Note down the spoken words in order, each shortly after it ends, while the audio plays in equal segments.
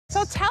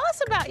So tell us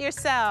about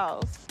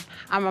yourself.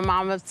 I'm a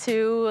mom of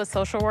two, a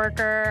social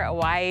worker, a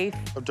wife.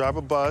 I drive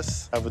a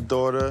bus, I have a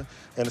daughter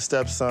and a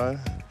stepson.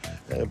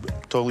 A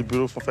totally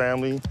beautiful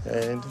family,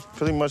 and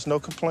pretty much no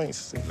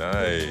complaints.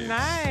 Nice.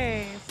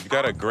 Nice. You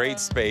got a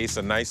great space,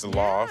 a nice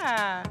loft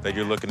that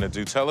you're looking to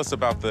do. Tell us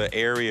about the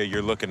area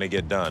you're looking to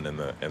get done in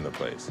the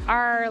place.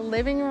 Our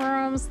living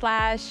room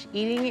 /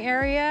 eating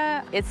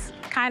area, it's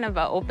kind of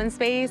an open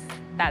space.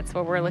 That's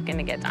what we're looking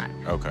to get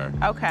done. Okay.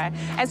 Okay.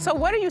 And so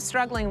what are you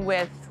struggling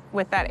with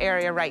that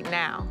area right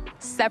now?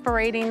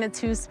 Separating the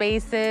two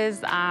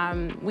spaces.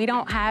 We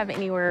don't have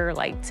anywhere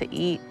like to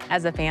eat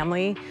as a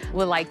family.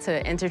 Would like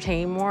to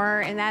entertain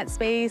more in that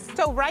space.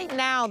 So right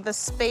now, the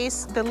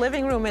space, the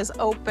living room is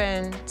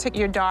open to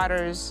your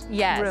daughter's room,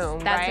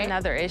 Yes, that's right?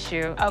 another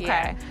issue.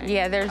 Okay.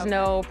 Yeah, there's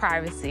no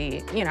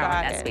privacy, you know, in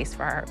that space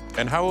for her.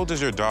 And how old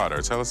is your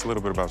daughter? Tell us a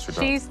little bit about your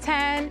daughter. She's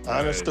 10.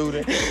 Honor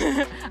student.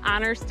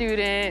 Honor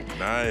student.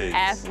 Nice.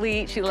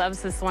 Athlete. She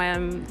loves to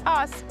swim.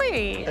 Oh,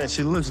 sweet. And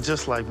she looks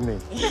just like me.